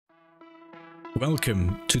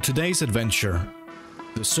Welcome to today's adventure.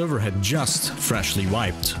 The server had just freshly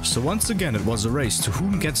wiped, so once again it was a race to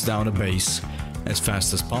whom gets down a base as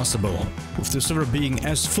fast as possible. With the server being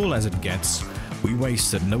as full as it gets, we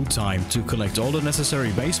wasted no time to collect all the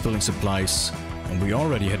necessary base building supplies, and we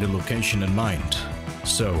already had a location in mind.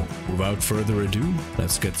 So, without further ado,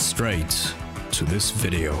 let's get straight to this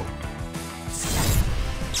video.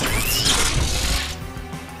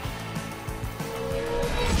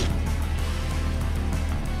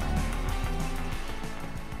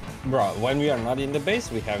 Bro, when we are not in the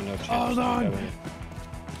base, we have no chance. Hold on!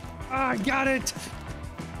 I got it!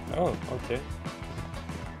 Oh, okay.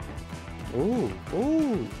 Ooh,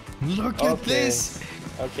 ooh. Look at this!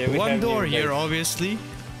 Okay, we one have door new here, base. obviously.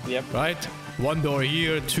 Yep. Right? One door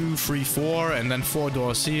here, 2, 3, 4, and then 4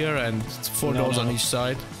 doors here, and 4 doors on each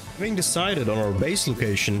side. Having decided on our base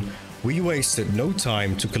location, we wasted no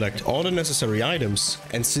time to collect all the necessary items,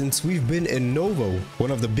 and since we've been in Novo, one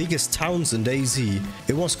of the biggest towns in DayZ,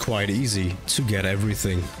 it was quite easy to get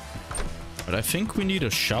everything. But I think we need a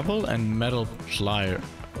shovel and metal plier.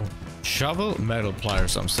 Oh, shovel, metal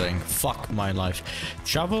pliers, I'm saying. Fuck my life.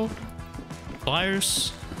 Shovel,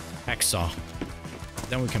 pliers, hacksaw.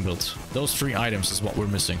 Then we can build. Those 3 items is what we're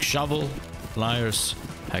missing. Shovel, pliers,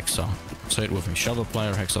 hacksaw. Say it with me. Shovel,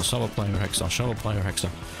 plier, hacksaw, shovel, plier, hacksaw, shovel, plier, hacksaw.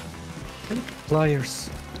 Pliers.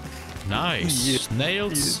 Nice. Yes.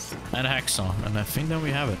 Nails Yes. and hacksaw. And I think then we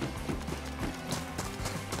have it.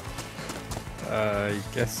 I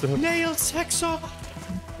guess so. Nails, hacksaw.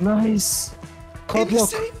 Nice.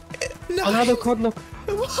 Codlock. No. Another codlock.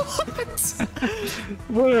 What?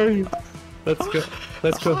 Where are you? Let's go.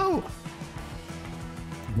 Let's go. How?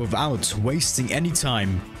 Without wasting any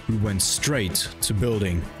time, we went straight to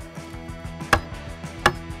building.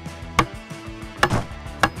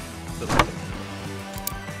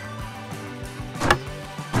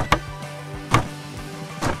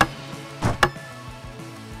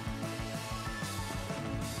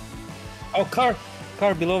 Oh,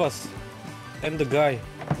 car below us. And the guy.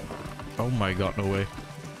 Oh my god, no way.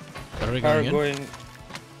 Are they Car going in?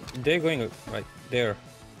 they're going right there.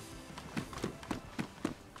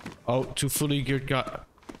 Oh, 2 fully geared guy.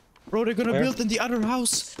 Bro, they're gonna Where? build in the other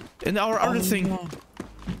house. In our other thing. No.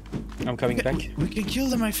 I'm coming back. We can kill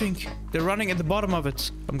them, I think. They're running at the bottom of it.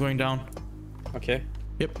 I'm going down. Okay.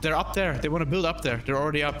 Yep, they're up there. They want to build up there. They're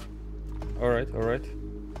already up. Alright, alright.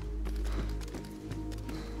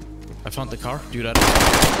 I found the car. Do that.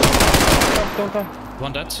 Don't come.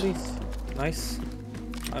 One dead. Please. Nice.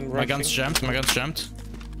 I'm My gun's rushing. jammed. My gun's jammed.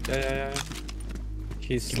 Yeah.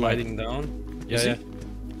 He's sliding down. Is Yeah,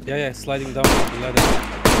 he? yeah, sliding down the ladder.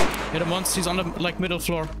 Hit him once. He's on the middle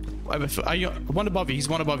floor. Are you one above you? He's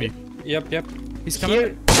one above you. Yep. He's coming.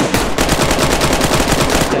 Here.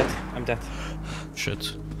 I'm dead.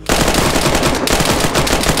 Shit.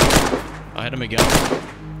 I hit him again.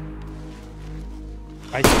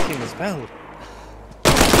 I hit him as well.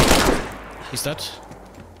 He's dead.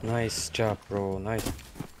 Nice job, bro. Nice.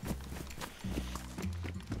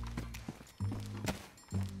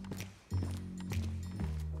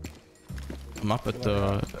 I'm up at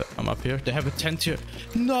the. I'm up here. They have a tent here.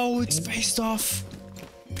 No, it's faced off.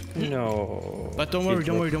 No. But don't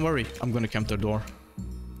worry. I'm gonna camp their door.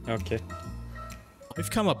 Okay. I've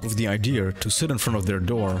come up with the idea to sit in front of their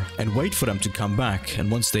door and wait for them to come back, and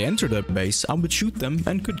once they enter their base, I would shoot them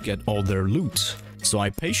and could get all their loot. So I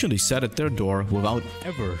patiently sat at their door without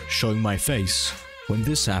ever showing my face when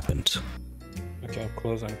this happened. Okay, I'm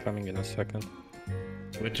close. I'm coming in a second.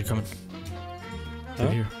 Wait, they're coming. Huh?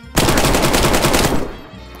 They're here.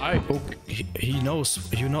 He knows.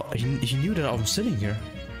 You know. He knew that I'm sitting here.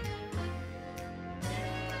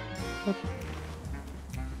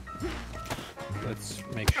 Let's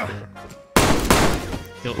make sure.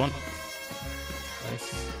 Killed one.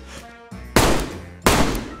 Nice.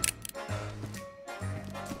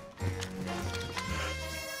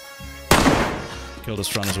 Killed his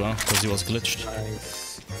friend as well because he was glitched.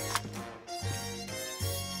 Nice.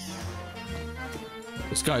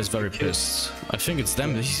 This guy is very pissed. I think it's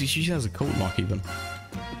them. He has a code lock even.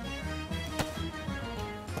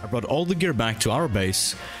 I brought all the gear back to our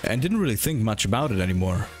base and didn't really think much about it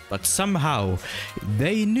anymore. But somehow,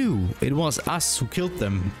 they knew it was us who killed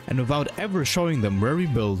them, and without ever showing them where we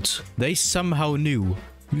built, they somehow knew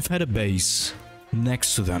we've had a base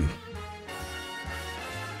next to them.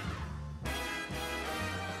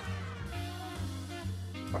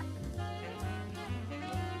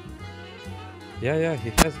 Yeah, he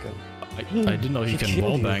has gun. I didn't know he can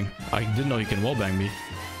killed you. wallbang. I didn't know he can wallbang me.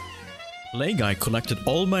 Playguy collected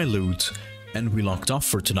all my loot and we locked off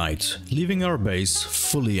for tonight, leaving our base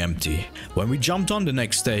fully empty. When we jumped on the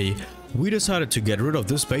next day, we decided to get rid of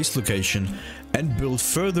this base location and build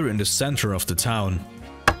further in the center of the town.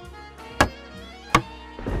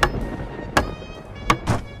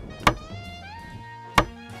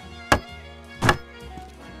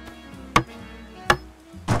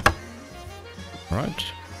 Right.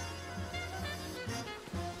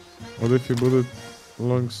 What if you build it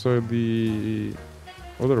alongside the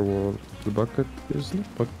other wall? The bucket, isn't it?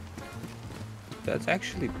 But That's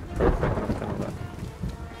actually perfect. I'm not gonna lie.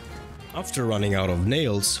 After running out of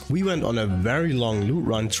nails, we went on a very long loot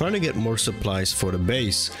run trying to get more supplies for the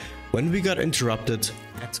base, when we got interrupted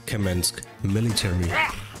at Kamensk military.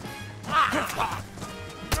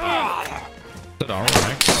 That armor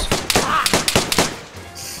max.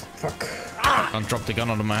 Fuck. Can't drop the gun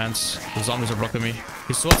onto my hands. The zombies are blocking me.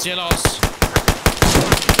 He swords yellows.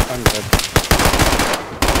 I'm dead.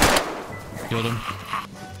 Killed him.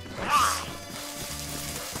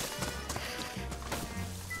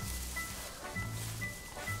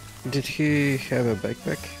 Did he have a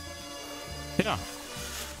backpack? Yeah.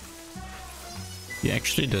 He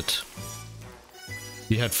actually did.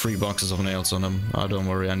 He had 3 boxes of nails on him. Oh, don't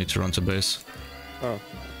worry, I need to run to base. Oh.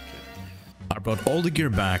 I brought all the gear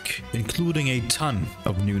back, including a ton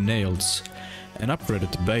of new nails, and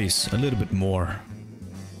upgraded the base a little bit more.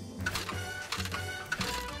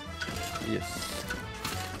 Yes.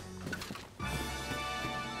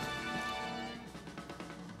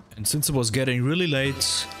 And since it was getting really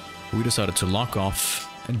late, we decided to lock off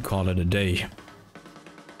and call it a day.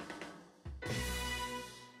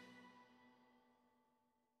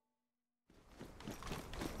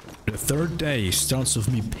 The third day starts with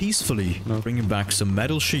me peacefully bringing back some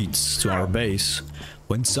metal sheets to our base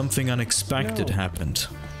when something unexpected happened.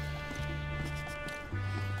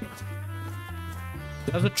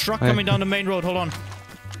 There's a truck coming down the main road, hold on.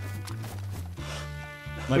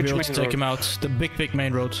 Might Which be able to main take road? him out. The big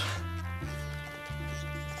main road.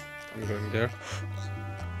 I'm going there.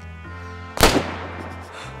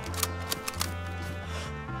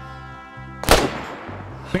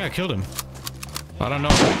 I think I killed him. I don't know.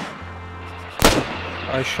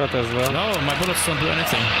 I shot as well. No, my bullets don't do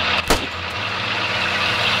anything.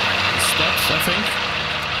 He's dead, I think.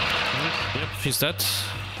 Yep, he's dead.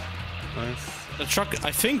 Nice. The truck,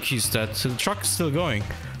 I think he's dead. The truck is still going.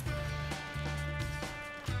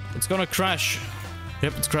 It's gonna crash.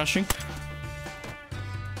 Yep, it's crashing.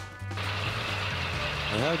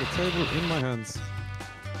 I have the table in my hands.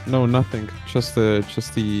 no, nothing. Just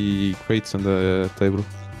the crates on the table.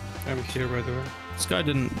 I'm here, by the way. This guy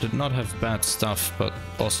did not have bad stuff, but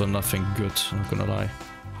also nothing good, I'm not gonna lie.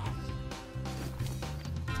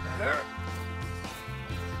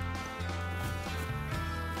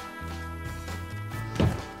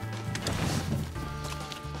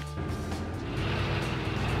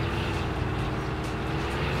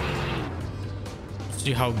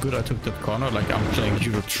 See how good I took that corner? Like I'm playing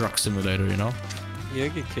Euro Truck Simulator, you know?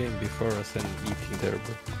 Yagi came before us and eating there,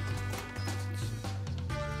 but...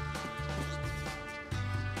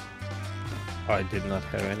 I did not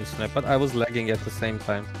have any snipe, but I was lagging at the same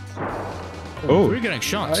time. Oh, We're getting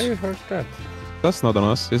shot. I heard that. that's not on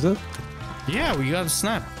us, is it? Yeah, we got a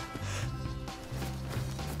snap.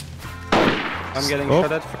 I'm getting Oh,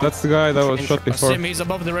 shot at. that's the guy that was shot I before. see him, he's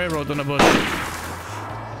above the railroad on a bush.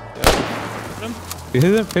 You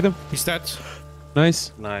hit him. He's dead.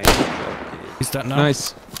 Nice, Nice. He's dead now.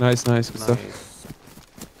 nice. Good stuff. Nice.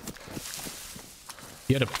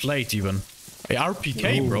 He had a plate even. A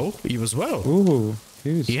RPK, bro. He was well. Ooh,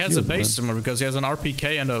 He has a skilled, base man. somewhere because he has an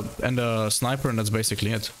RPK and a sniper, and that's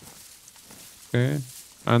basically it. Okay,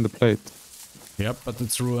 and the plate. Yep, but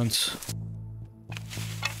it's ruined.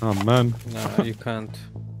 Oh man, No, you can't.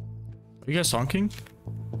 Are you guys honking?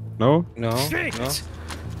 no. No. No.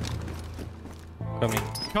 Coming.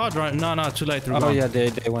 Car drive. No, too late. They're Oh gone. yeah,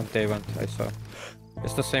 they went. I saw.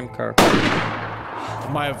 It's the same car.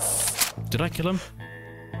 Did I kill him?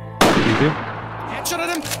 You did? Headshot at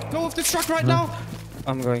him! Go with the truck right now!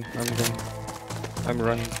 I'm going. I'm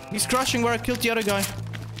running. He's crashing where I killed the other guy.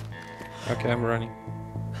 Okay, I'm running.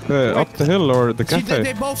 Up the hill or the See, cafe?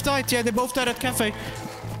 they both died. Yeah, they both died at cafe.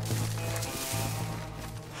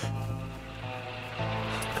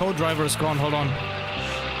 Co-driver is gone. Hold on.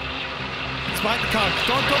 He's behind the car.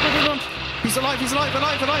 Don't. He's alive. He's alive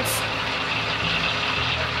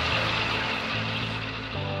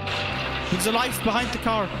behind the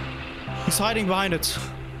car. He's hiding behind it.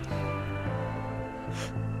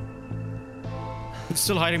 He's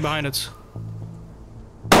still hiding behind it.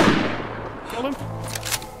 Kill him.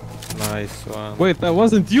 Nice one. Wait, that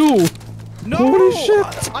wasn't you! No! Holy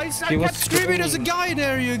shit! I He was kept screaming, there's a guy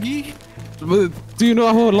there, Yugi. But do you know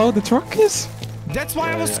how loud the truck is? That's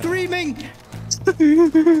why I was screaming!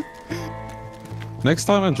 Next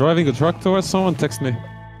time I'm driving a truck towards someone, text me.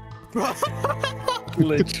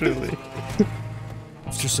 Literally.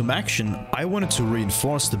 After some action, I wanted to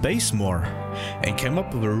reinforce the base more, and came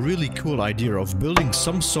up with a really cool idea of building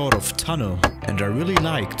some sort of tunnel, and I really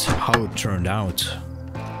liked how it turned out.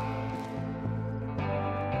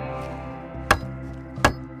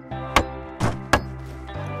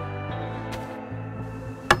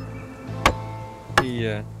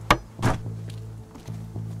 Yeah.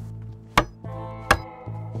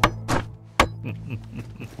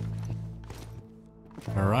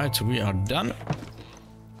 Alright, we are done.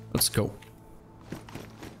 Let's go.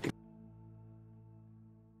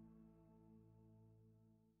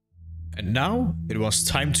 And now it was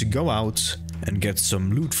time to go out and get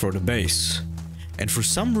some loot for the base. And for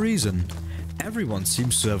some reason, everyone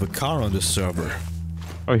seems to have a car on the server.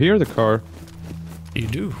 I hear the car. You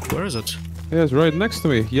do? Where is it? Yeah, it's right next to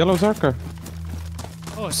me. Yellow Zarka.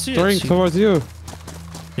 Oh, I see Turning it. towards you.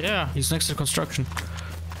 Yeah, he's next to construction.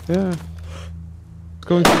 Yeah. It's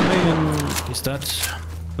going to me and... He's dead.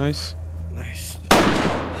 Nice. Nice.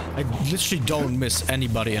 I literally don't miss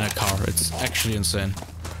anybody in a car. It's actually insane.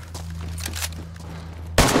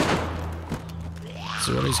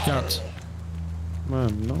 So what he's got?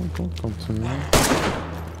 Man, no, don't come to me, man.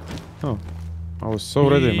 Oh. I was so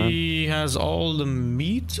ready, man. He has all the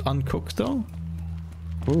meat uncooked though.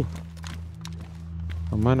 Ooh.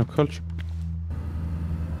 A man of culture.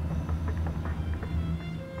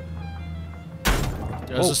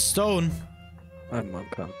 There's a stone. I'm on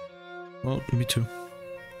cam. Well, me too.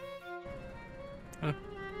 I'm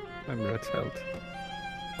red held.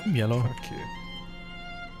 I'm yellow. Fuck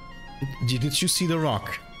you. Did you see the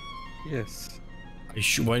rock? Yes.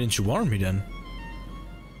 Why didn't you warn me then?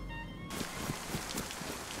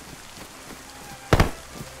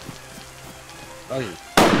 Oh.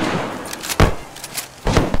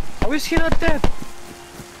 How is he not dead?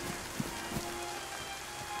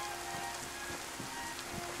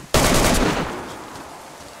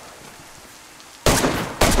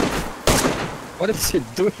 What is he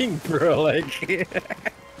doing, bro? Like...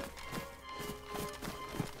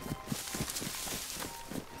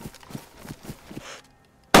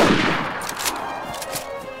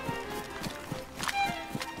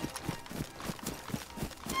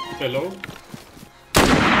 Hello?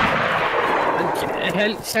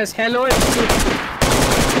 says hello.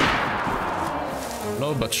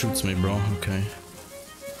 Hello, but shoots me, bro. Okay.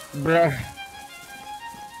 Bruh.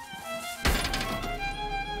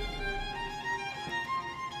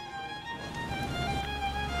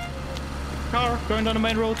 Car going down the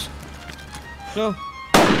main road. No.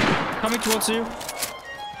 Coming towards you.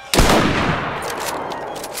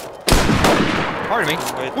 Pardon me.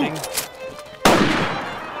 Waiting.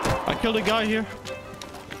 I killed a guy here.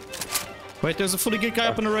 Wait, there's a fully geared guy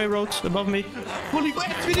up on the railroad above me. Fully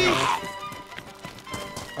SPD!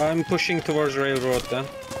 I'm pushing towards railroad then.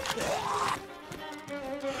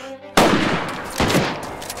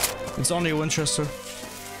 It's only a Winchester.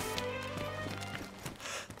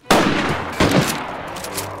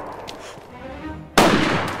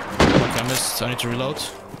 Fuck, I missed. I need to reload.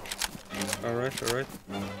 Alright, alright.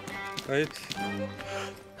 Wait.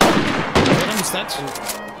 Is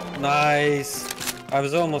that? Nice. I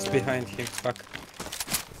was almost behind him. Fuck.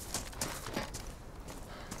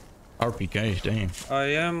 RPK, damn. I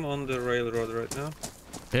am on the railroad right now.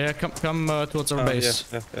 Yeah, come towards our base.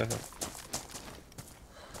 Yeah.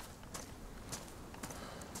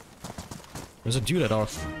 There's a dude at our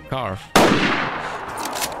car.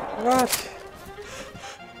 What?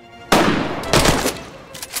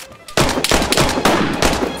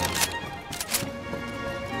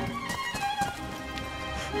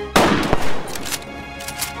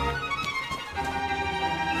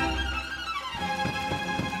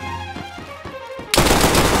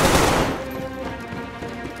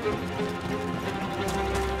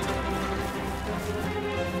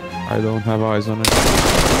 I don't have eyes on it.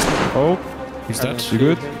 Oh, He's dead. you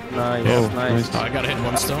good? Nice, Yeah. nice. Oh, I got hit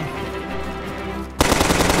one stone.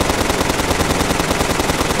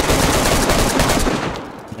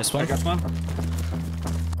 Nice one. I got one.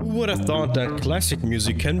 Who would have thought that classic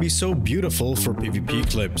music can be so beautiful for PvP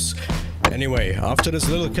clips? Anyway, after this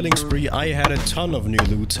little killing spree, I had a ton of new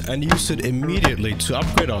loot and used it immediately to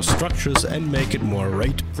upgrade our structures and make it more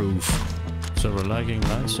raid-proof. So we're lagging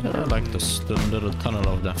nice. Yeah, I like this the little tunnel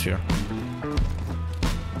of death here.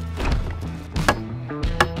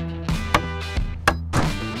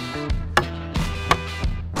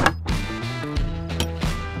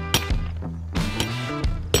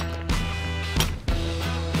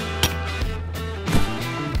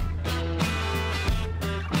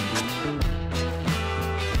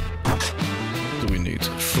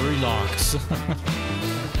 box.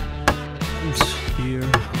 And here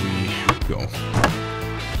we go.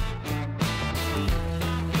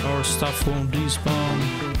 Our stuff won't despawn.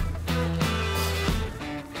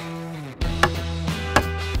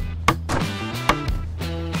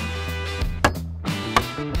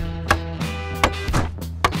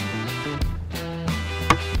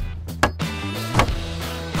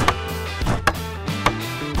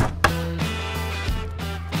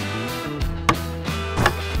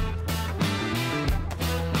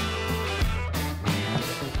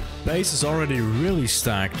 Base is already really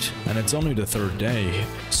stacked, and it's only the third day.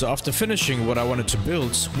 So after finishing what I wanted to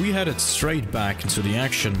build, we headed straight back into the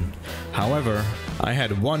action. However, I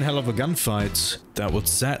had one hell of a gunfight that would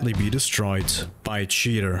sadly be destroyed by a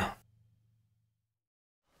cheater.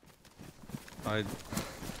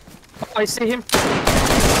 I see him.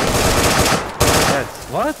 Dead.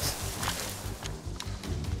 What?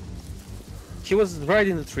 He was right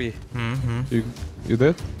in the tree. You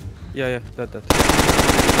dead? Yeah, that.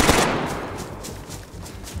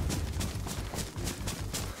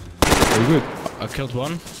 Very good. I killed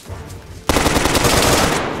one.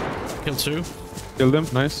 Killed two. Kill them.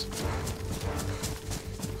 Nice.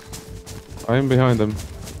 I am behind them.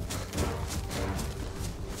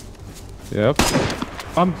 Yep.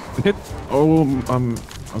 I'm hit. Oh, I'm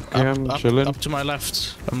okay. I'm chilling. Up to my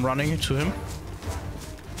left. I'm running to him.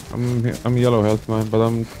 I'm yellow health, man, but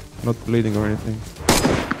I'm not bleeding or anything.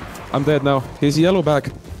 I'm dead now. He's yellow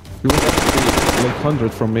back. He was actually like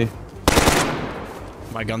 100 from me.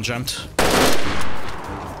 My gun jammed.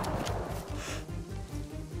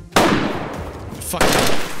 Fuck.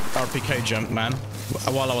 RPK jumped, man.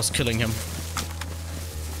 While I was killing him.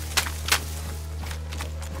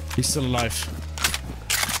 He's still alive.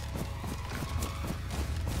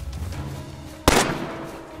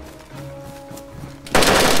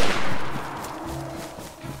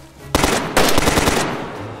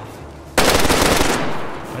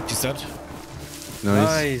 He's dead.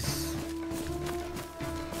 Nice.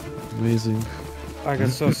 Amazing. I got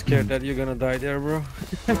so scared that you're gonna die there, bro.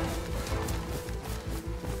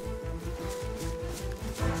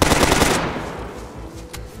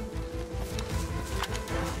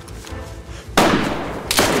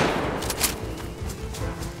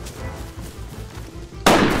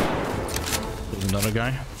 There's another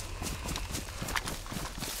guy.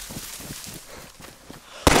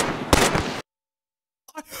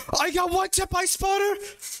 I got one tap by spotter!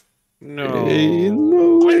 No. Hey,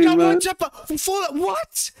 no way, I got man. one tap full.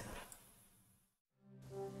 What?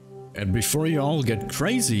 And before you all get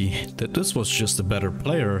crazy that this was just a better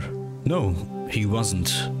player, no, he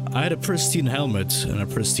wasn't. I had a pristine helmet and a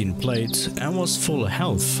pristine plate and was full of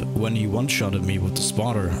health when he one-shotted me with the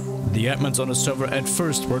spotter. The admins on the server at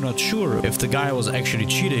first were not sure if the guy was actually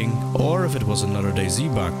cheating or if it was another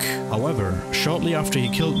DayZ bug. However, shortly after he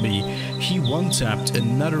killed me, he one-tapped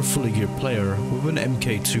another fully geared player with an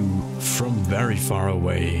MK2 from very far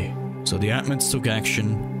away. So the admins took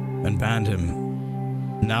action and banned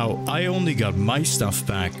him. Now, I only got my stuff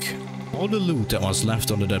back, all the loot that was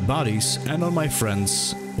left on the dead bodies and on my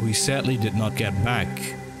friends, we sadly did not get back,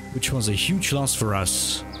 which was a huge loss for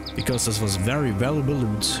us, because this was very valuable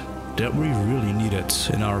loot that we really needed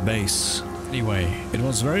in our base. Anyway, it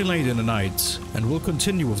was very late in the night, and we'll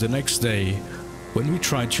continue with the next day, when we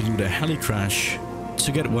tried to loot a heli crash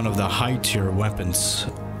to get one of the high tier weapons.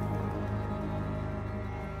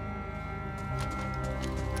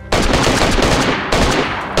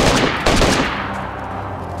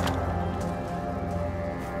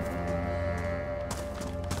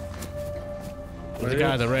 The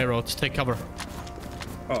guy at the railroad, take cover.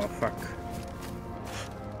 Oh fuck.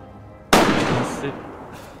 That's it.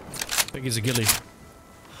 I think he's a ghillie.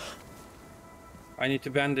 I need to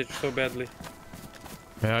bandage so badly.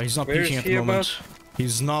 Yeah, he's not Where peeking is at the he moment.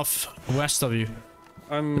 He's northwest of you.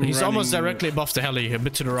 He's almost directly above the heli, a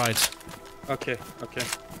bit to the right. Okay.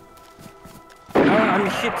 Ah, I'm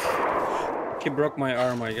hit. He broke my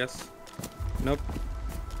arm, I guess. Nope.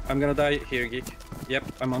 I'm gonna die here, Geek. Yep,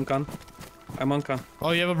 I'm on con.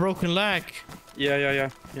 Oh, you have a broken leg. Yeah.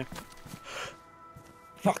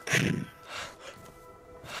 Fuck.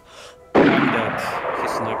 I'm dead. He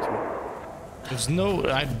sniped me. There's no...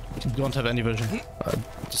 I don't have any vision.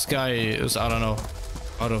 This guy is, I don't know,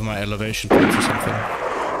 out of my elevation point or something.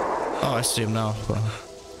 Oh, I see him now.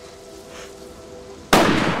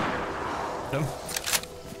 Him?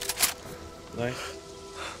 Nice.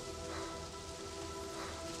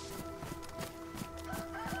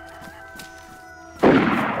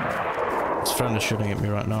 His friend is shooting at me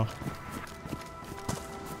right now.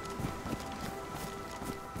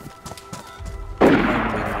 I'm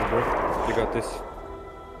leaving you, bro. You got this.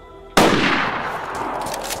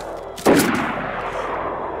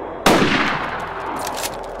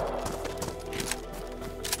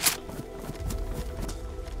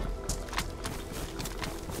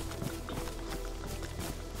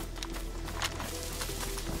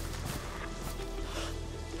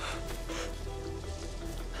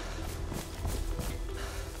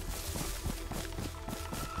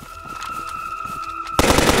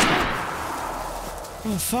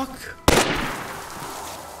 Oh fuck!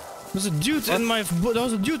 There's a dude in my. There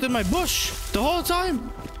was a dude in my bush the whole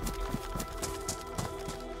time.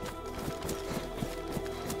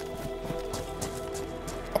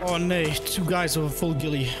 Oh no! 2 guys with a full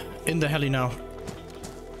ghillie in the heli now.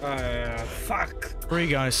 Fuck. 3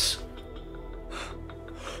 guys.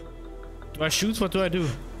 Do I shoot? What do I do?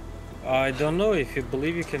 I don't know if you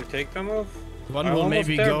believe you can take them off. One I'm will almost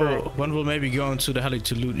maybe there, go. bro. One will maybe go into the heli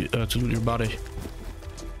to loot your body.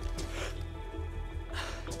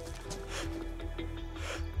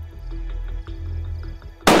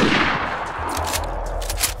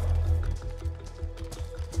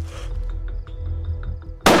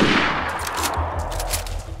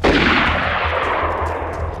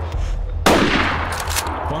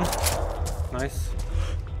 One. Nice.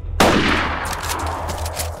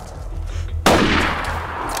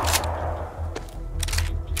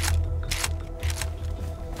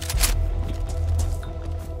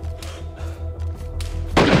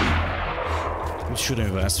 He's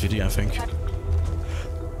shooting with SVD, I think.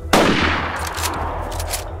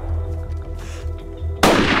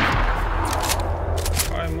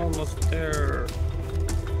 I'm almost there.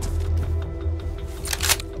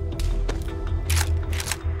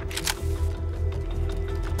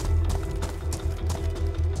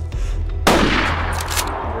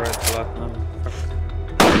 Red platinum.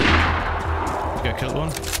 Okay, I killed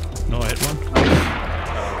one. No, I hit one.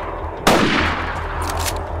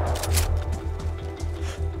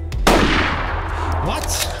 What?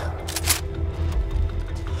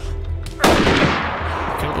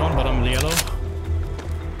 Killed one, but I'm yellow.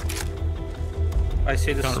 I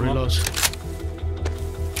see the Can't smoke. reload.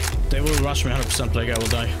 They will rush me 100%. Playguy will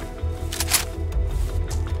die.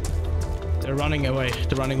 They're running away.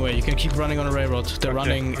 They're running away. You can keep running on the railroad. They're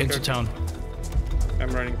running into town.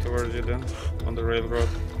 I'm running towards you then, on the railroad.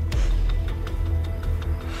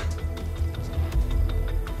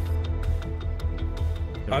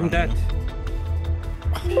 I'm dead.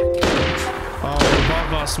 Oh,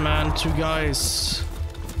 above us, man. 2 guys.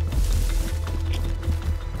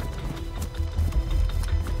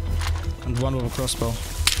 And one with a crossbow.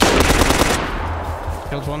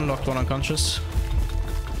 Killed one, knocked one unconscious.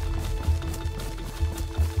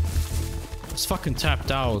 It's fucking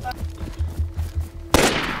tapped out.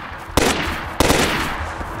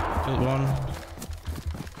 Killed one.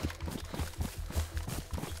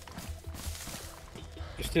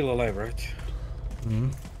 You're still alive, right?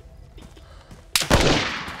 Mm-hmm.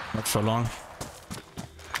 Not for long.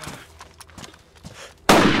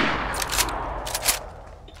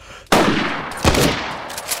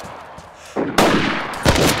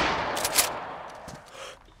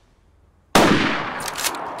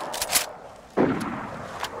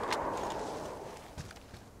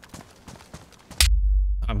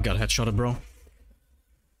 I've got headshotted, bro.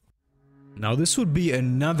 Now this would be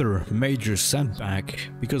another major setback,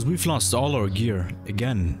 because we've lost all our gear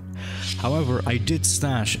again. However, I did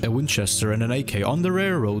stash a Winchester and an AK on the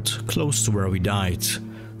railroad close to where we died,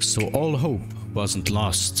 so all hope wasn't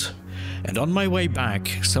lost. And on my way back,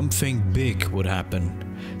 something big would happen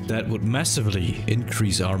that would massively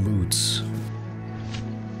increase our moods.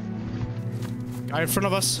 Guy in front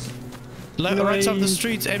of us. Right side of the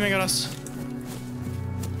street, aiming at us.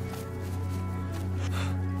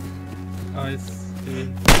 I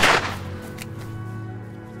see.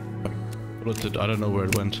 Bulleted, I don't know where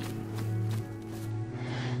it went.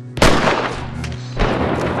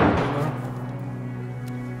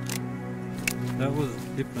 That was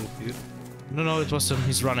different, dude. No, it was him.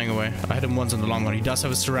 He's running away. I hit him once in the long one. He does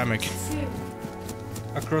have a ceramic.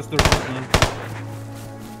 Across the road, man.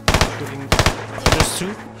 Shooting. Just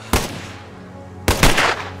 2.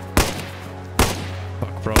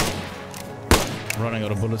 Fuck, bro. I'm running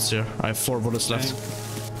out of bullets here. I have 4 bullets left.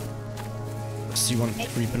 I see one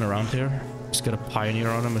creeping around here. Just got a Pioneer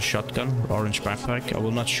on him, a shotgun, orange backpack. I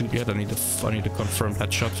will not shoot yet. I need a confirmed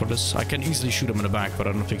headshot for this. I can easily shoot him in the back, but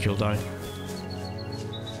I don't think he'll die.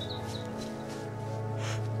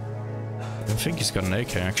 I think he's got an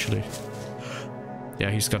AK actually.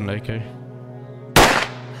 Yeah, he's got an AK.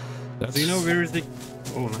 Do you know where is the...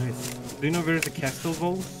 Oh, nice. Do you know where is the castle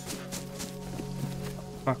walls?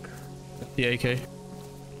 Fuck. The AK.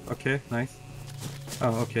 Okay, nice.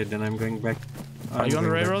 Oh, okay, then I'm going back. Are you on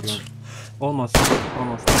the railroad? Almost.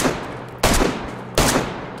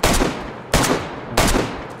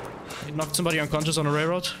 You knocked somebody unconscious on the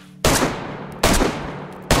railroad.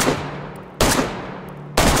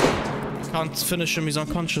 Can't finish him, he's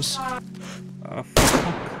unconscious. Fuck.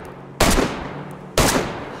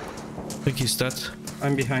 I think he's dead.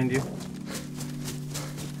 I'm behind you.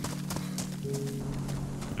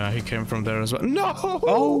 He came from there as well. No!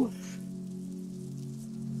 Oh!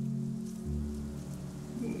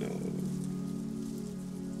 No.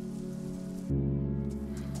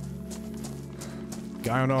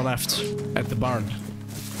 Guy on our left, at the barn.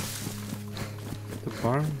 The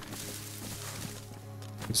barn?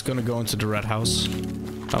 He's gonna go into the red house.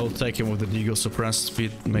 I will take him with the deagle suppressed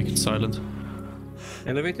speed, make it silent.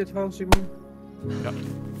 Elevated house, you mean? Yeah.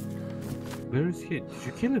 Where is he? Did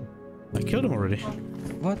you kill him? I killed him already.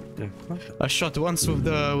 What the fuck? I shot once with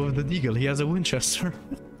the deagle. He has a Winchester.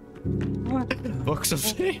 What the Box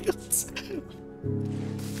of nails.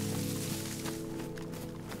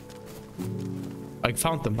 I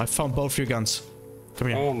found them. I found both your guns. Come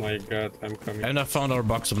here. Oh my god, I'm coming. And I found our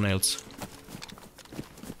box of nails.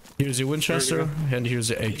 Here's your Winchester, and here's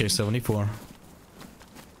the AK-74.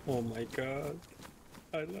 Oh my god.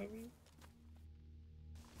 I love you.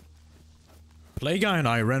 Playguy and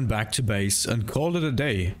I ran back to base and called it a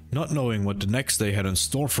day, not knowing what the next day had in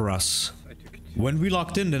store for us. When we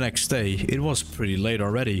logged in the next day, it was pretty late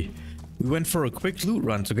already. We went for a quick loot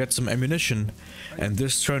run to get some ammunition, and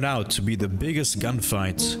this turned out to be the biggest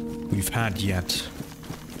gunfight we've had yet.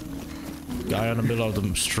 Guy in the middle of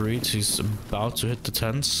the street, he's about to hit the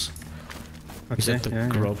tents. He's at the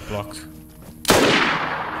grow block.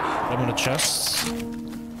 I'm on the chest.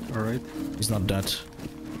 Alright. He's not dead.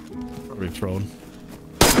 Probably prone.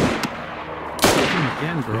 Hit him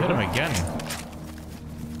again, bro. We hit him again.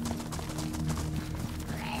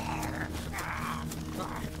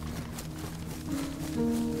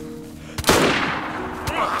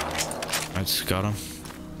 I just got him.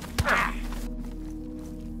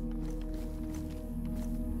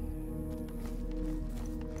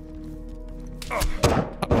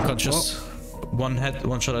 Unconscious. One head,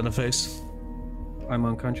 one shot in the face. I'm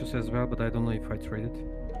unconscious as well, but I don't know if I traded.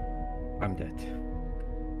 I'm dead.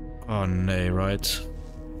 Oh no, right.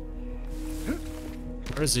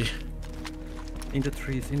 Where is he? In the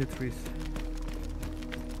trees, in the trees.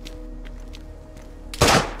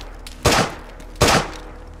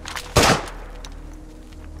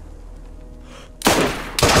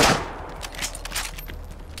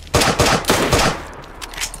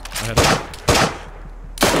 I had him.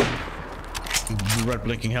 Red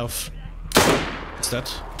blinking health. Is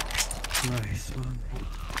that? Nice one.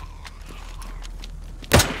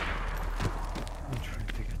 I'm trying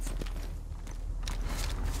to get some.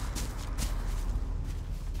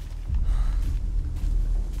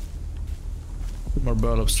 With more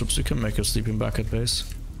battle strips, you can make a sleeping bag at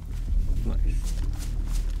base. Nice.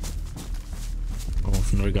 Oh,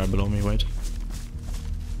 another guy below me, wait.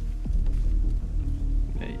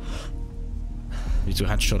 Hey. Need to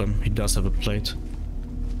headshot him, he does have a plate.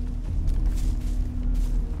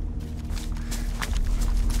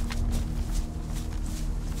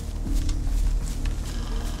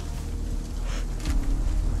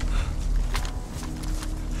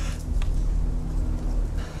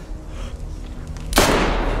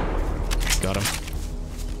 Got him.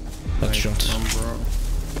 Headshot.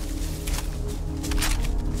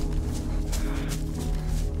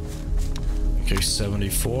 Okay,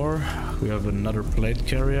 74. We have another plate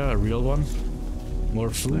carrier, a real one. More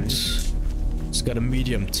food. Nice. He's got a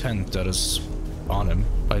medium tent that is on him.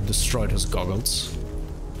 I destroyed his goggles.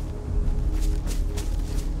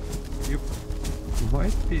 You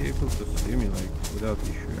might be able to see me like without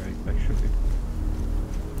issue, actually.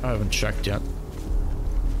 I haven't checked yet.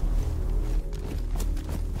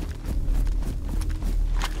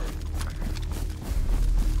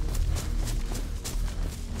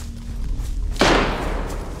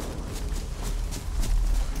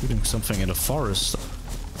 Shooting something in the forest.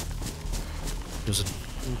 There's a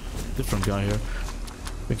different guy here.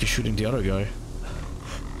 I think he's shooting the other guy.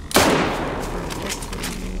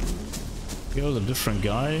 Killed a different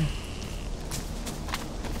guy.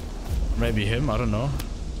 Maybe him, I don't know.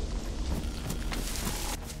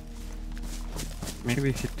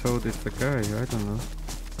 Maybe he told it's the guy, I don't know.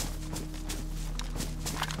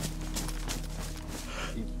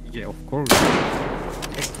 Yeah, of course.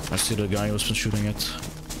 I see the guy who's been shooting it.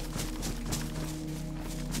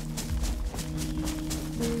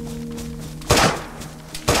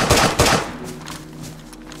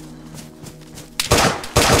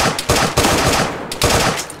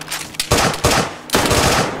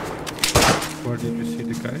 Where did you see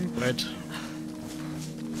the guy? Right.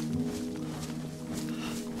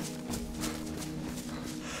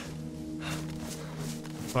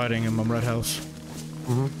 Fighting him, I'm red health.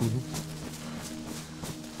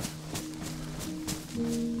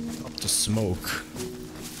 Up the smoke.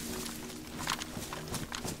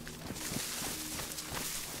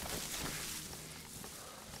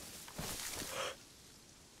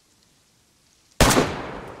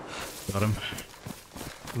 Got him.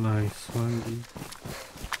 Nice one. Geek.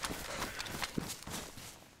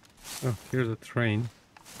 Oh, here's a train.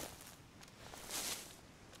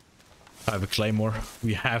 I have a claymore.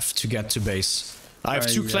 We have to get to base. I have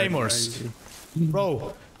 2 claymores.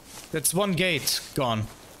 Bro, that's 1 gate gone.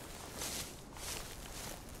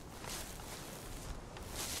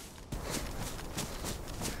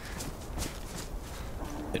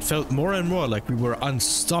 It felt more and more like we were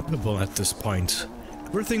unstoppable at this point.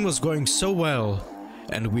 Everything was going so well,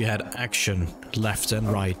 and we had action left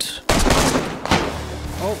and right.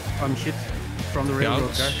 Oh, I'm hit from the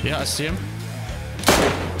railroad guy. Yeah, I see him.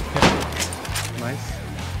 Nice.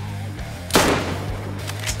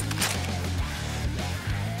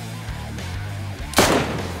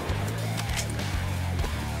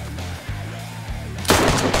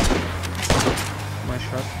 Nice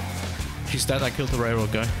shot. He's dead. I killed the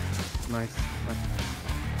railroad guy. Nice.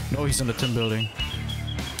 No, he's in the tin building.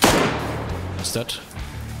 He's dead.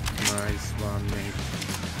 Nice one, mate.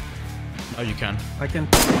 Oh, you can. I can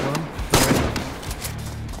pick one.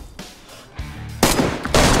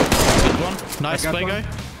 Hit one. Nice play guy.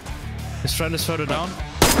 His friend is further down.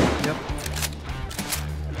 Yep.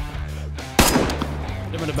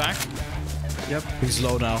 Hit him in the back. Yep. He's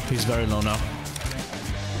low now. He's very low now.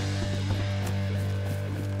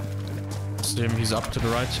 See him. He's up to the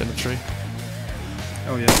right in the tree.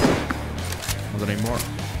 Oh yeah. Not anymore.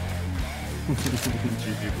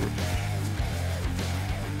 GG, bro.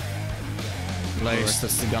 Blaze,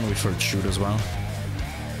 that's the gun we first shoot as well.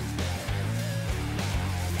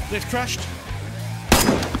 They've crashed.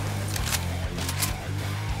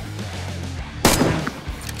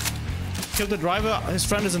 Killed the driver. His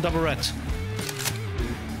friend is in double red.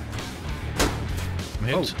 I'm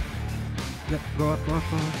hit. Oh. Yep, go up.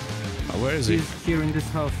 Oh, where is he? He's here in this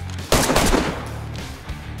house.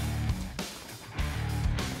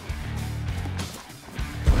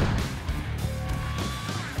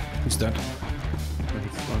 He's dead.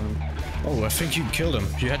 Oh, I think you killed him.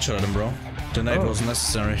 You headshot him, bro. The nade wasn't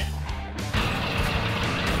necessary.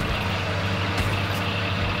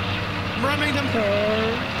 I'm ramming them.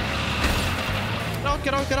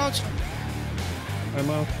 Get out, get out. I'm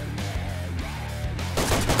out.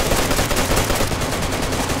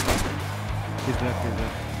 He's left.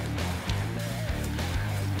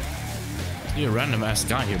 You're a random ass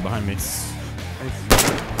guy here behind me.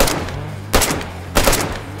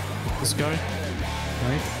 This guy.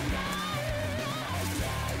 Nice.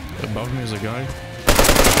 Above me is a guy.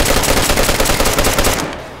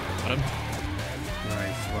 Got him.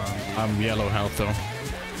 Nice one. I'm yellow health though.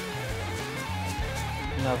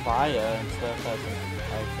 No fire and stuff.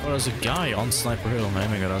 Oh, there's a guy on Sniper Hill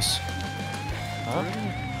aiming at us. Huh?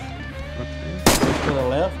 To the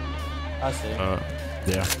left? I see.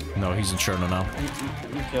 Yeah. No, he's in Cherno now.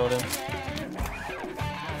 You killed him.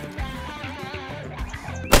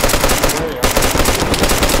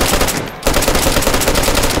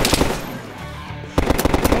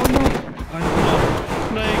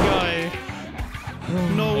 Playguy!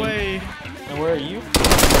 No way! And where are you?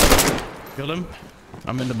 Killed him.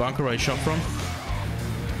 I'm in the bunker where I shot from.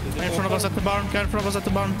 Guy in front of us at the barn. Guy in front of us at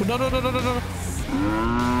the barn. No.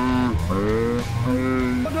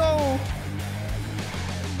 Oh, no!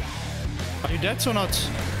 Are you dead or not?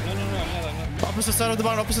 No, I'm not. Opposite side of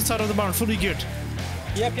the barn, fully geared.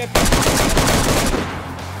 Yep.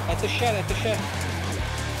 That's a shed.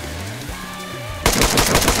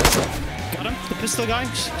 Got him. The pistol guy.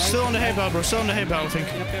 Still on the hay bale, bro. Still on the hay bale, I think.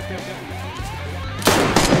 Yep.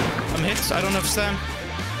 I'm hit. I don't have Stam.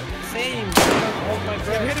 Same. Hold my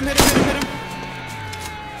breath. Hit him.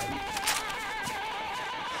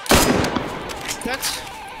 Dead.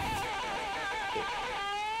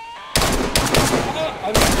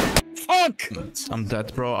 Fuck! I'm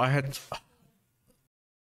dead, bro.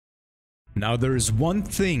 Now there is one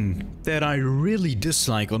thing that I really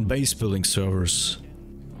dislike on base building servers.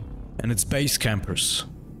 And it's base campers.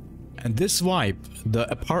 And this wipe, the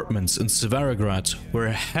apartments in Severograd were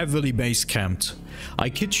heavily base camped. I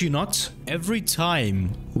kid you not, every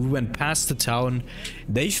time we went past the town,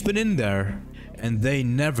 they've been in there and they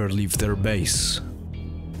never leave their base.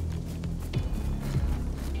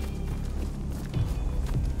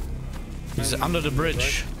 He's under the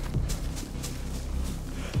bridge.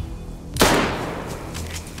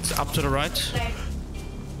 It's up to the right.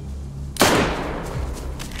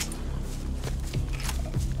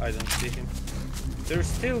 I don't see him. There's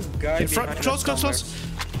still guys In front, close.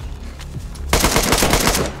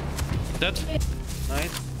 Dead.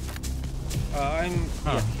 Nice.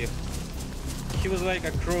 Yeah, he was like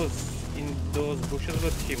across in those bushes,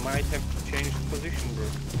 but he might have changed position, bro.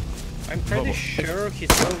 I'm pretty Whoa. sure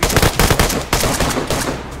he's so.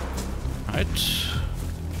 Right.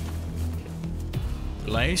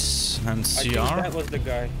 Blaze and I think CR. that was the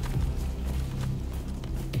guy.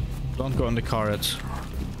 Don't go in the car yet.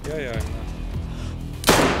 Yeah, I'm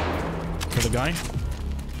not. Kill the guy.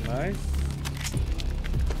 Nice.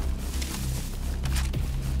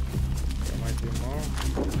 There might be more.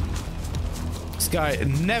 This guy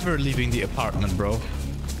never leaving the apartment, bro.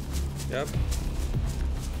 Yep.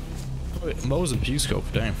 Mosin P-scope,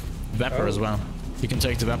 damn. Vapor as well. You can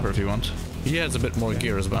take the Vapor if you want. He has a bit more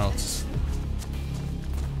gear as well.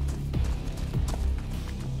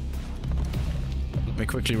 Let me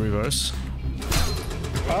quickly reverse.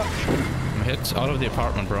 I'm hit out of the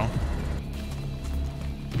apartment, bro.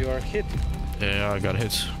 You are hit, Yeah, I got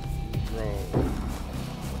hit. bro.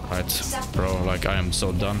 Right, bro, like I am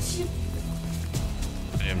so done.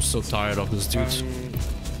 I am so tired of this dude.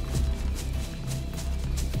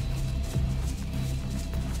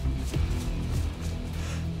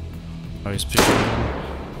 Oh, he's picking him.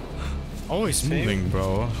 Oh, he's moving,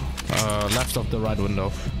 bro. Left of the right window.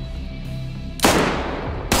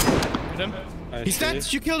 Hit him. He's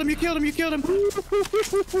dead! You killed him, you killed him, you killed him!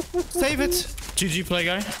 Save it! GG,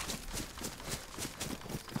 Playguy.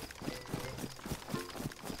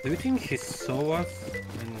 Do you think he saw us?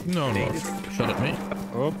 No, no. Shot at me.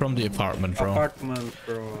 Oh, from the apartment, bro. Apartment,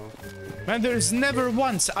 bro. Man, there is never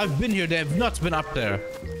once I've been here, they have not been up there.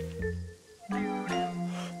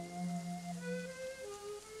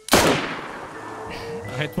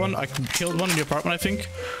 I hit one, I killed one in the apartment, I think.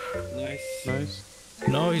 Nice. Nice.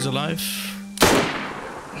 No, he's alive.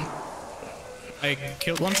 I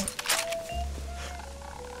killed one.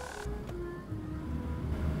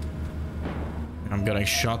 I'm getting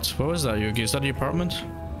shot. What was that, Yugi? Is that the apartment?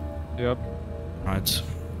 Yep. Right.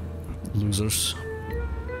 Losers.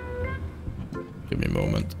 Give me a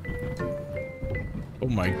moment. Oh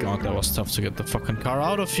my god, that was tough to get the fucking car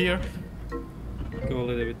out of here. Go a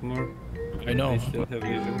little bit more. I know. I still have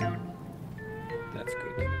vision. That's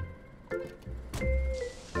good.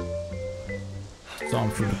 Saw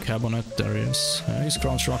him through the cabinet. There he is. He's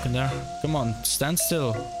crouch rocking there. Come on, stand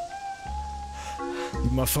still. You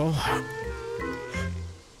muffo.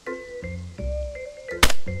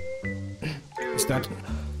 Is that?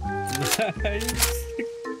 Nice.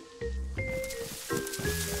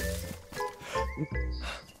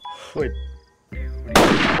 Wait.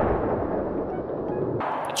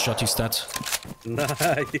 Shotty stat.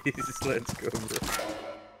 Nice. Let's go, bro.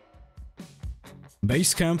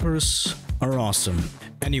 Base campers are awesome.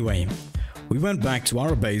 Anyway, we went back to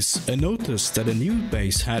our base and noticed that a new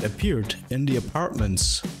base had appeared in the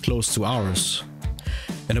apartments close to ours.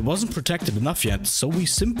 And it wasn't protected enough yet, so we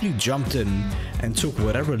simply jumped in and took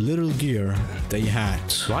whatever little gear they had.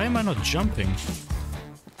 Why am I not jumping?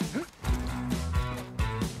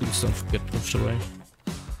 Please don't get pushed away.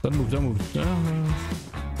 Don't move, don't move.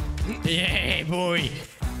 Yeah, boy!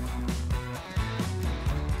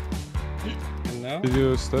 No? Did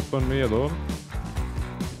you step on me at all?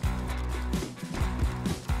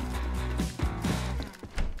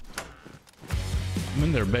 I'm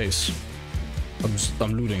in their base.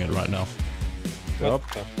 I'm looting it right now. What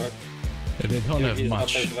the fuck? They don't have He's up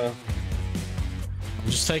much. as well. I'm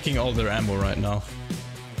just taking all their ammo right now.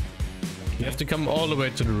 You have to come all the way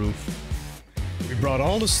to the roof. We brought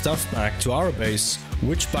all the stuff back to our base,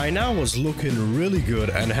 which by now was looking really good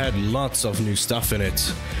and had lots of new stuff in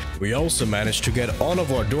it. We also managed to get all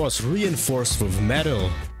of our doors reinforced with metal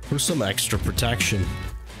for some extra protection.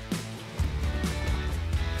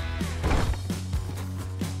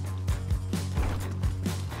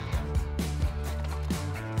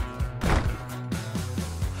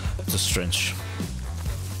 That's strange.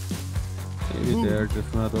 Maybe they're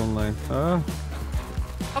just not online. Ah,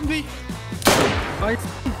 Humvee! Fight!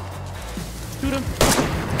 Shoot him!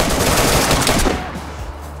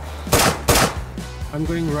 I'm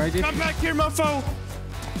going right in. Come back here, mofo!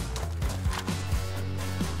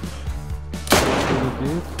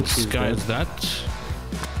 This guy is that.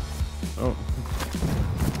 oh.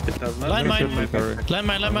 It does not Landmine! Triple carry.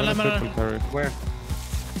 Landmine! Carry. Where?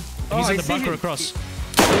 He's I in the see bunker him. across. In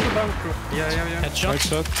the bunker. Yeah. Headshot. Right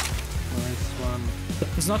shot. Nice one.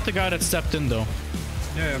 It's not the guy that stepped in though.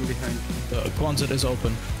 Yeah, I'm behind. The Quonset is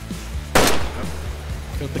open.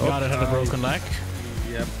 Killed the guy that had a broken leg.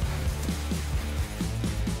 Yep.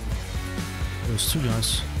 There's two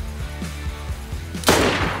guys.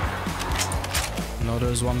 No,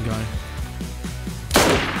 there's one guy.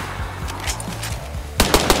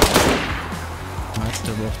 Right,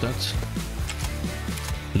 they're both dead.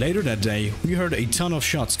 Later that day, we heard a ton of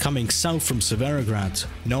shots coming south from Severograd.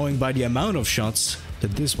 Knowing by the amount of shots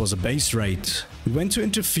that this was a base raid. We went to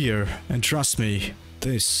interfere, and trust me,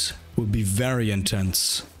 this would be very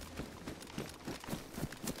intense.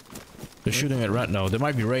 They're shooting at Ratno. They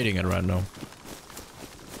might be raiding at Ratno.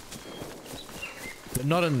 They're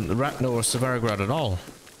not in Ratno or Severograd at all.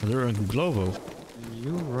 They're in Glovo.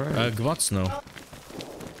 You're right. Gvatsno.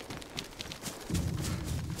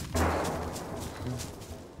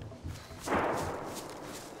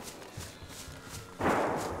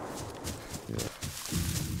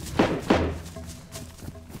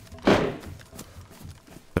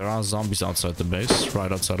 There are zombies outside the base,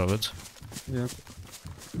 right outside of it. Yep.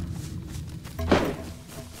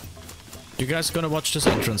 You guys gonna watch this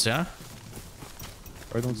entrance, yeah?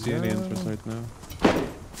 I don't see any entrance right now.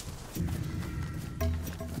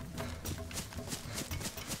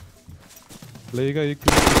 Playguy, you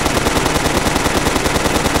can...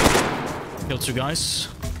 Killed 2 guys.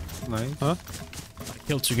 Nice. Huh? I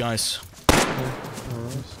killed 2 guys.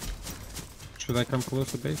 Alright. Should I come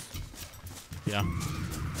close to base? Yeah.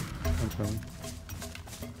 I'm coming.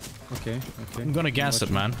 Okay, okay. I'm gonna gas it,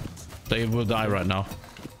 man. They will die right now.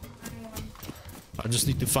 I just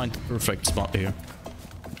need to find the perfect spot here.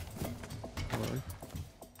 Alright.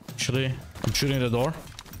 Actually, I'm shooting the door.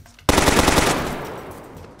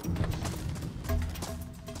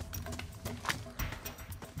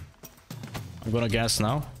 I'm gonna gas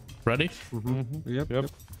now. Ready? Yep, yep.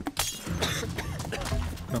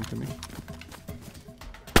 Come to me.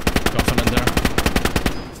 Coffin in there.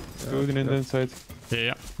 Shooting in the inside.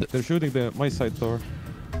 Yeah. They're shooting my side door.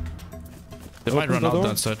 They might Open run the out door.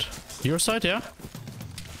 that side. Your side, yeah?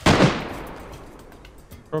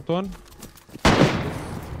 Dropped one.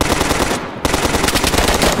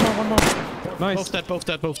 One more. Nice. Both dead, both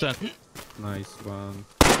dead, both dead. Nice one.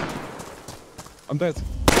 I'm dead.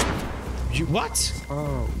 You what?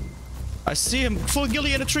 Oh. I see him full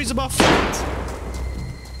ghillie in the trees above.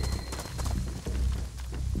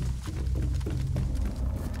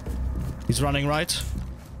 He's running right.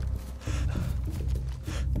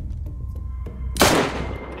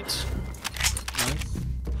 Nice.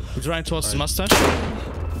 He's running towards the mustache.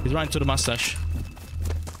 He's running to the mustache.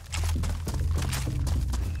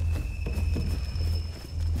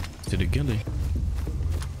 To the ghillie.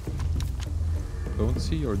 Don't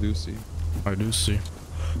see or do see? I do see.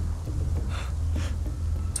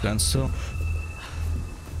 Stand still.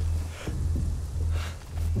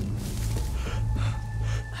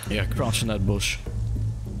 Yeah, crouch in that bush.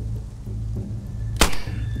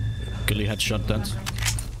 Ghillie headshot dead.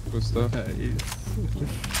 Good stuff.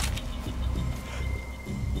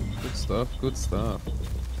 Good stuff, good stuff.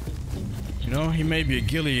 You know, he may be a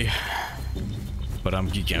ghillie, but I'm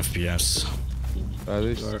GeekFPS. That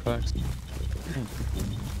is facts.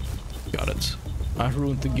 Got it. I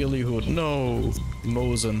ruined the ghillie hood. No!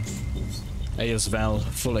 Mosin. ASVAL.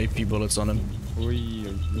 Full AP bullets on him.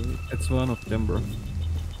 It's one of them, bro.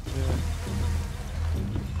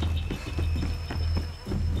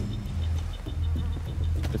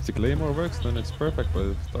 If the claymore works, then it's perfect, but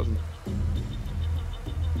if it doesn't.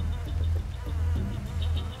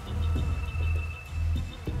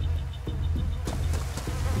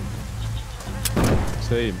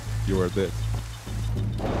 Same, you are dead.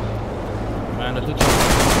 Man, it did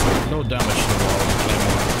no damage to the wall.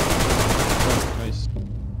 Nice.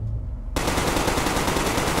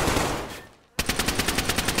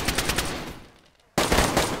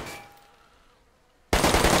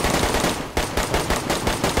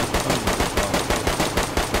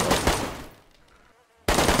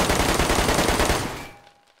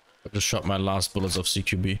 I just shot my last bullets of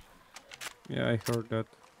CQB. Yeah, I heard that.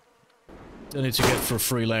 I need to get for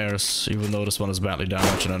 3 layers, even though this one is badly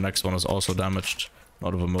damaged and the next one is also damaged.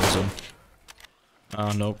 Not of a Mosin.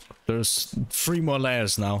 Nope. There's 3 more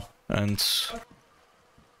layers now. And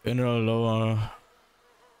inner, lower...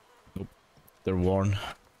 Nope. They're worn.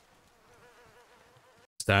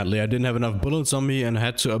 Sadly, I didn't have enough bullets on me and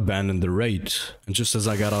had to abandon the raid. And just as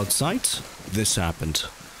I got outside, this happened.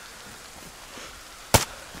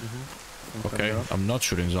 Okay, I'm not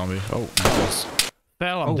shooting zombie. Oh, balls.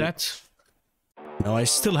 Fell, I'm dead. Now I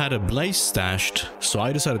still had a blaze stashed, so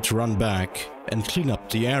I decided to run back and clean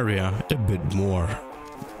up the area a bit more.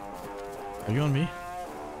 Are you on me?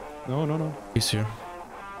 No, no, no. He's here.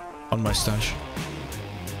 On my stash.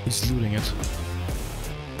 He's looting it.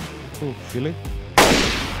 Oh, really?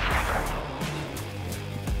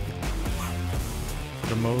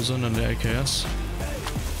 The Mosin and the AKS.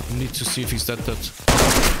 I need to see if he's dead.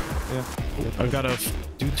 Yeah. I got a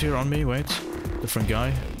dude here on me, wait. Different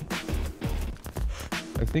guy.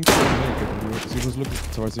 I think he can make it. He was looking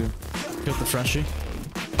towards you. Killed the Freshie.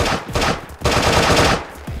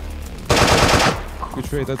 We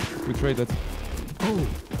traded. We traded. Oh,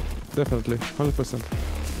 definitely, 100%.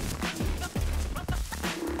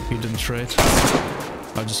 He didn't trade.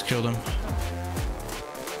 I just killed him.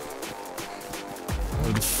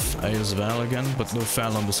 With A as well again, but no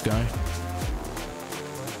foul on this guy.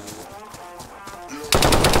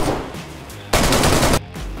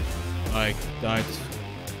 I died.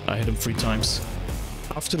 I hit him 3 times.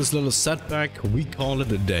 After this little setback, we called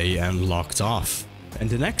it a day and locked off. And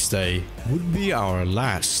the next day would be our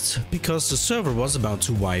last, because the server was about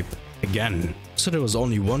to wipe again. So there was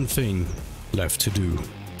only one thing left to do.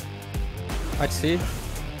 I see.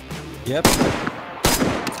 Yep.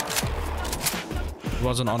 It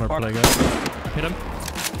was an honor play, guys. Hit him.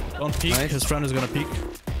 Don't peek. Nice. His friend is gonna peek.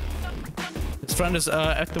 His friend is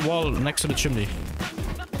at the wall next to the chimney.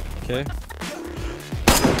 Okay.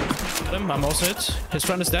 Hit him. I'm also hit. His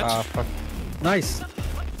friend is dead. Ah, fuck. Nice.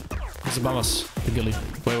 He's above us. The ghillie.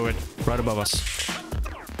 Wait. Right above us.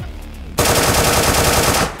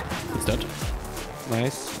 He's dead.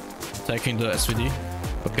 Nice. Taking the SVD.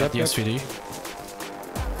 But got the Yep. SVD.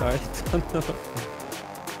 I don't know.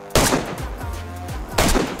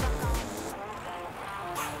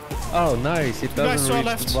 Oh, nice. It guys doesn't to our reach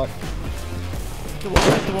left. the The wall,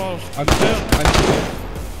 hit the wall. I'm clear.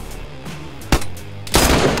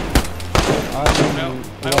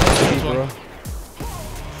 I almost hit bro. one.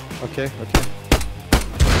 Okay.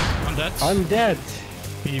 I'm dead. I'm dead.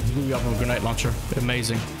 He blew me up with a grenade launcher.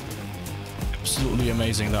 Amazing. Absolutely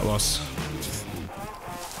amazing that was.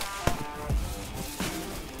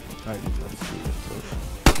 I did not see it.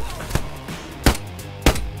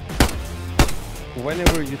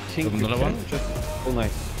 Whenever you think you Another can, one? just... Oh,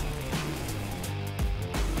 nice.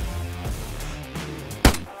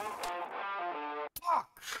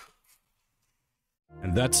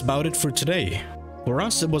 And that's about it for today. For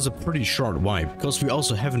us, it was a pretty short wipe, because we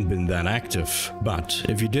also haven't been that active. But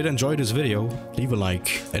if you did enjoy this video, leave a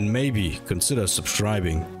like and maybe consider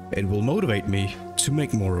subscribing. It will motivate me to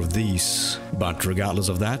make more of these. But regardless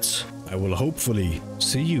of that, I will hopefully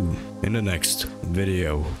see you in the next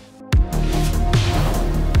video.